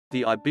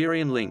The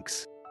Iberian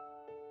lynx.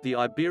 The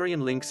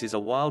Iberian lynx is a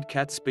wild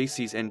cat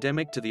species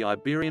endemic to the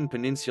Iberian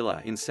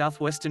Peninsula in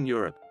southwestern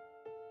Europe.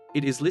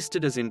 It is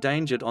listed as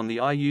endangered on the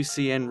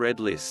IUCN Red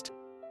List.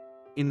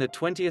 In the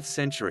 20th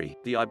century,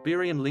 the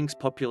Iberian lynx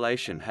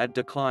population had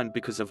declined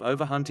because of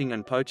overhunting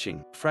and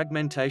poaching,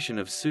 fragmentation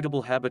of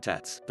suitable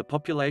habitats. The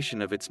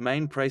population of its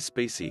main prey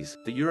species,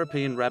 the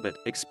European rabbit,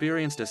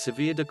 experienced a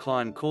severe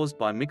decline caused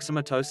by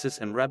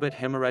myxomatosis and rabbit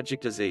hemorrhagic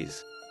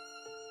disease.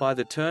 By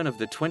the turn of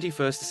the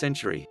 21st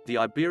century, the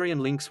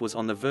Iberian lynx was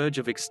on the verge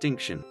of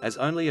extinction, as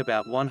only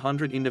about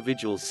 100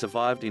 individuals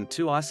survived in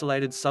two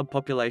isolated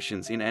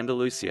subpopulations in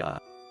Andalusia.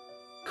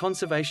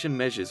 Conservation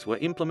measures were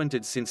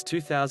implemented since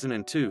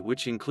 2002,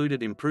 which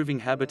included improving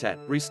habitat,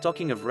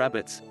 restocking of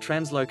rabbits,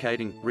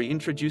 translocating,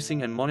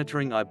 reintroducing and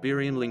monitoring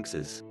Iberian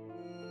lynxes.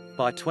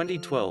 By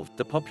 2012,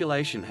 the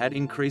population had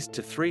increased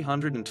to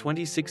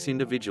 326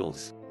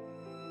 individuals.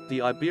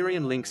 The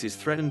Iberian lynx is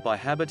threatened by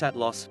habitat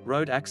loss,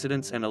 road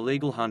accidents and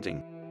illegal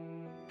hunting.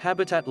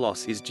 Habitat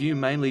loss is due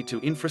mainly to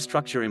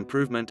infrastructure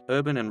improvement,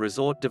 urban and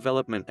resort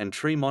development and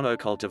tree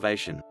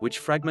monocultivation, which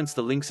fragments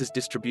the lynx's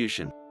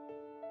distribution.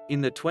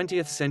 In the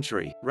 20th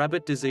century,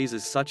 rabbit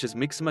diseases such as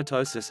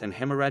myxomatosis and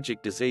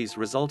hemorrhagic disease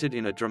resulted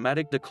in a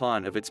dramatic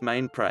decline of its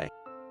main prey.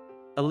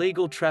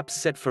 Illegal traps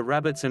set for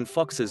rabbits and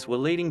foxes were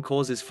leading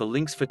causes for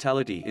lynx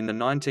fatality in the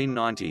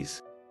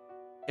 1990s.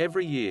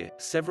 Every year,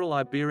 several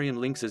Iberian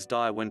lynxes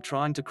die when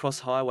trying to cross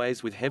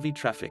highways with heavy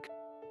traffic.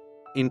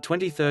 In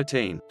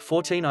 2013,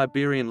 14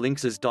 Iberian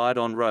lynxes died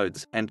on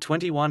roads, and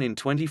 21 in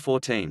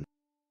 2014.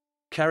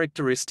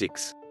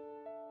 Characteristics.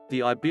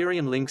 The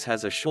Iberian lynx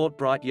has a short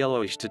bright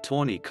yellowish to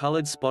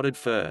tawny-colored spotted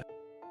fur.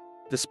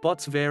 The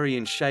spots vary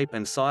in shape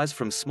and size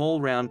from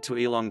small round to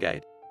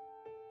elongate.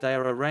 They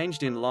are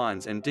arranged in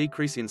lines and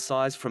decrease in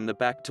size from the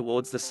back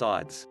towards the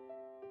sides.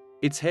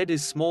 Its head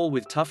is small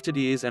with tufted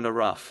ears and a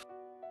ruff.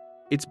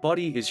 Its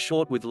body is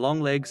short with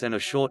long legs and a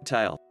short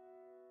tail.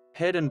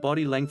 Head and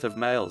body length of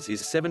males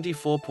is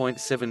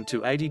 74.7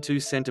 to 82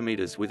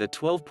 cm with a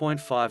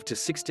 12.5 to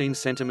 16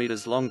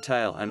 cm long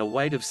tail and a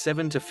weight of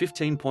 7 to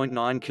 15.9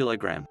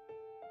 kg.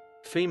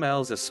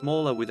 Females are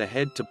smaller with a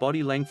head to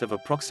body length of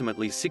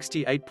approximately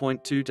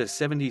 68.2 to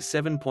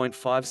 77.5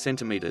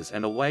 cm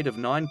and a weight of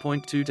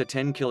 9.2 to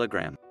 10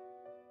 kg.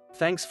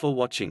 Thanks for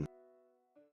watching.